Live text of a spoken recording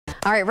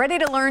All right, ready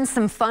to learn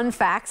some fun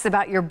facts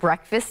about your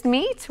breakfast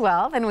meat?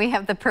 Well, then we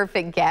have the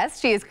perfect guest.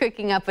 She is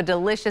cooking up a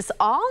delicious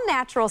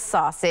all-natural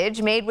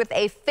sausage made with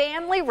a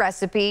family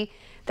recipe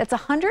that's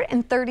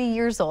 130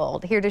 years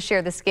old. Here to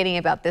share the skinny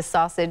about this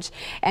sausage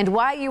and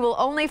why you will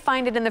only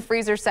find it in the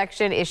freezer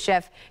section is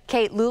Chef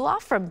Kate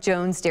Luloff from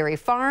Jones Dairy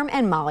Farm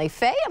and Molly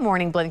Fay, a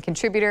Morning Blend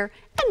contributor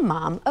and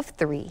mom of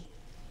 3.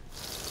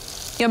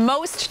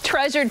 Most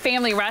treasured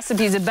family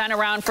recipes have been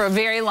around for a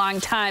very long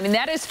time, and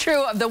that is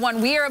true of the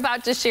one we are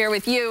about to share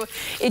with you.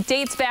 It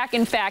dates back,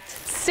 in fact,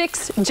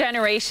 6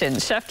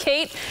 generations. Chef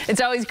Kate,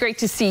 it's always great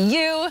to see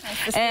you.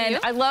 Nice to see you.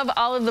 I love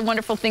all of the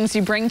wonderful things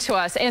you bring to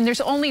us. And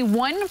there's only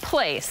one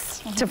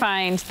place to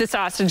find the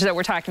sausage that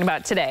we're talking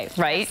about today,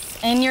 right?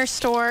 In your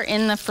store,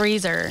 in the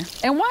freezer.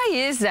 And why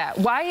is that?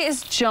 Why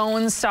is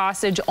Jones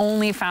sausage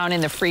only found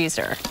in the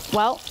freezer?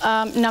 Well,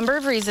 number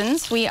of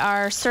reasons. We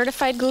are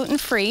certified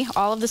gluten-free,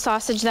 all of the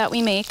sausage that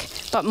we make,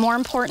 but more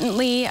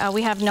importantly,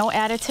 we have no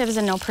additives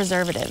and no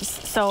preservatives.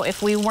 So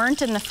if we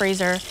weren't in the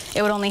freezer,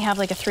 it would only have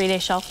like a 3-day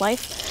shelf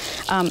life.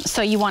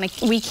 So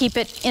we keep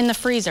it in the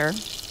freezer,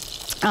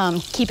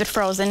 keep it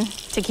frozen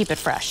to keep it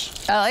fresh.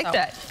 I like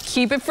that.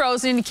 Keep it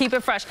frozen, keep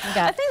it fresh.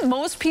 I think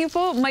most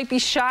people might be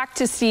shocked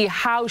to see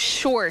how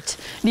short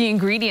the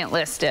ingredient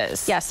list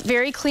is. Yes,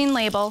 very clean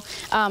label.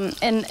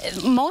 And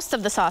most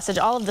of the sausage,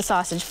 all of the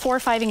sausage, 4 or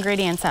 5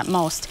 ingredients at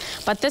most.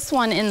 But this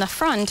one in the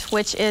front,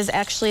 which is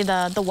actually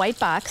the white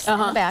box in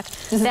the back,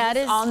 that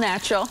is all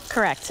natural.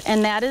 Correct.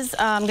 And that is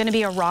going to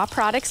be a raw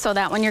product, so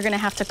that one you're going to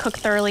have to cook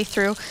thoroughly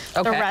through.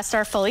 The rest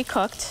are fully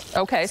cooked.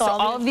 Okay, so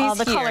all of these all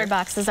the colored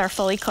boxes are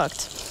fully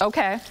cooked.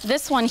 Okay.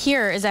 This one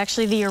here is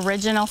actually the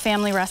original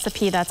family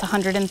recipe that's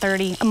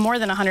more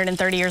than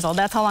 130 years old.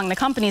 That's how long the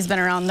company's been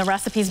around. The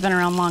recipe's been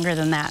around longer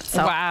than that.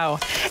 So. Wow.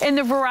 And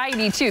the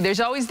variety, too. There's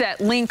always that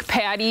link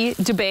patty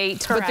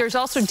debate, but there's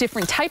also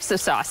different types of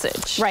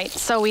sausage. Right.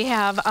 So we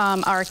have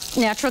our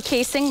natural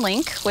casing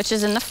link, which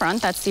is in the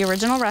front. That's the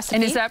original recipe.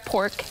 And is that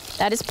pork?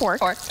 That is pork.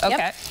 Pork, okay.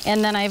 Yep.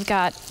 And then I've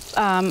got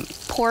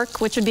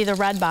pork, which would be the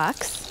red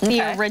box.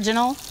 The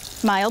original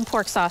mild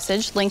pork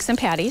sausage, links and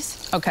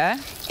patties. Okay.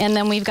 And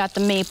then we've got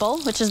the maple,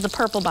 which is the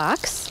purple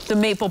box. The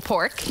maple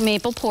pork.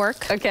 Maple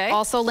pork. Okay.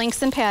 Also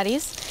links and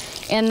patties.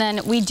 And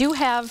then we do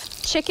have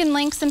chicken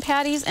links and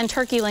patties and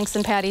turkey links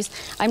and patties.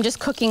 I'm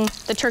just cooking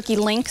the turkey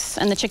links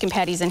and the chicken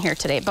patties in here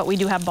today, but we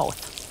do have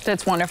both.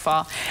 That's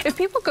wonderful. If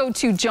people go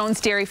to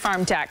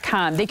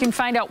jonesdairyfarm.com, they can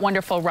find out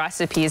wonderful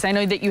recipes. I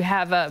know that you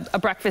have a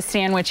breakfast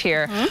sandwich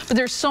here, but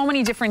there's so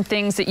many different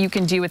things that you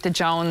can do with the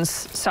Jones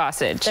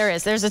sausage. There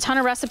is. There's a ton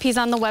of recipes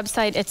on the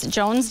website. It's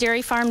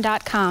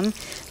jonesdairyfarm.com.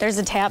 There's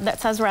a tab that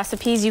says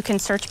recipes. You can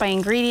search by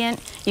ingredient.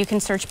 You can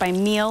search by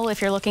meal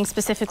if you're looking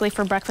specifically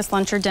for breakfast,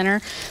 lunch, or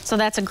dinner. So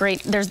that's a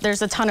great,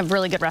 there's a ton of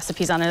really good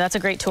recipes on there. That's a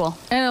great tool.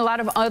 And a lot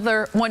of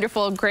other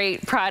wonderful,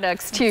 great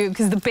products too,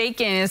 because the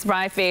bacon is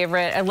my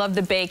favorite. I love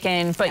the bacon,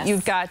 but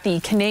you've got the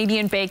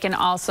Canadian bacon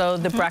also,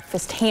 the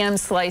breakfast ham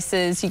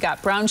slices. You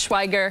got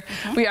Braunschweiger.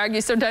 We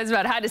argue sometimes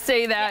about how to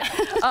say that,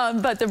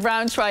 but the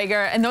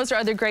Braunschweiger, and those are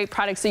other great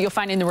products that you'll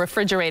find in the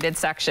refrigerated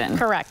section.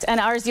 Correct. And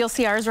ours, you'll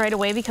see ours right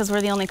away because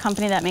we're the only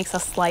company that makes a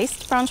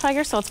sliced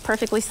Braunschweiger, so it's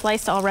perfectly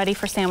sliced already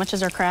for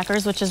sandwiches or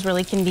crackers, which is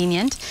really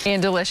convenient.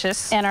 And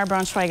delicious. And our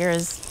Braunschweiger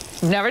is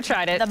never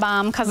tried it. The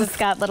bomb, because it's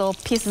got little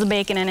pieces of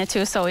bacon in it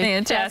too, so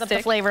it jazz up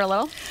the flavor a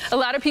little. A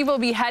lot of people will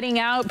be heading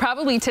out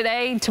probably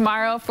today,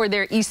 tomorrow for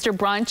their Easter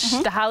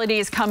brunch. The holiday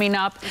is coming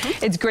up.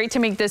 It's great to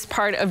make this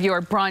part of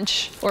your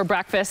brunch or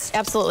breakfast.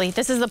 Absolutely.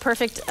 This is the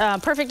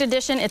perfect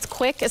addition. It's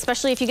quick,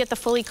 especially if you get the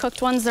fully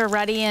cooked ones. They're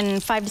ready in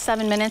 5 to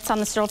 7 minutes on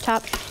the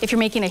stovetop. If you're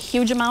making a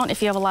huge amount,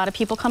 if you have a lot of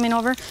people coming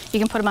over, you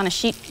can put them on a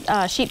sheet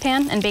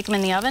pan and bake them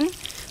in the oven.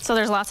 So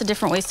there's lots of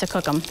different ways to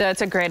cook them.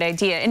 That's a great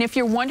idea. And if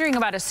you're wondering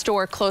about a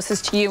store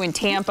closest to you in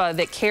Tampa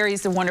that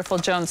carries the wonderful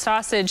Jones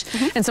sausage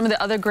and some of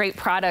the other great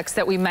products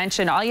that we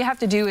mentioned, all you have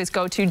to do is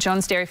go to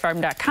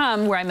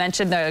jonesdairyfarm.com, where I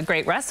mentioned the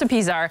great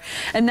recipes are,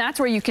 and that's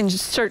where you can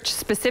search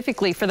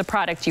specifically for the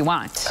product you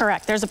want.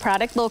 Correct. There's a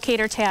product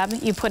locator tab.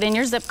 You put in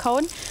your zip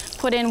code,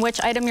 put in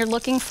which item you're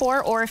looking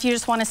for, or if you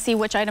just want to see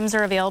which items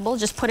are available,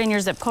 just put in your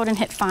zip code and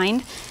hit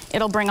find.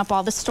 It'll bring up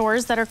all the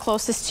stores that are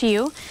closest to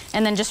you.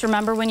 And then just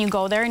remember when you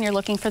go there and you're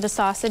looking for the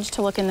sausage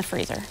to look in the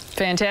freezer.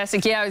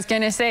 Fantastic. Yeah, I was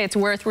going to say it's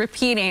worth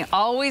repeating.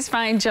 Always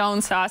find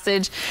Jones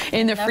sausage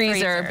in the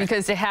freezer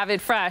because to have it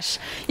fresh,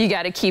 you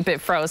got to keep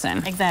it frozen.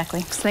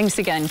 Exactly. Thanks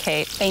again,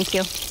 Kate. Thank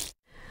you.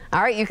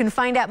 All right, you can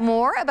find out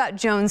more about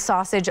Jones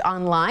sausage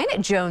online at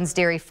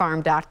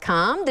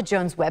jonesdairyfarm.com. The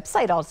Jones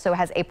website also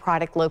has a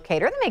product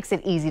locator that makes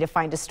it easy to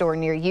find a store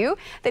near you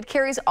that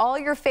carries all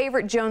your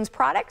favorite Jones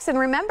products. And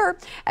remember,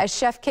 as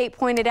Chef Kate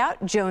pointed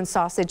out, Jones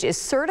sausage is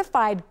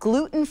certified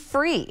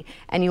gluten-free,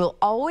 and you will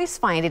always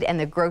find it in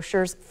the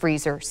grocer's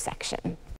freezer section.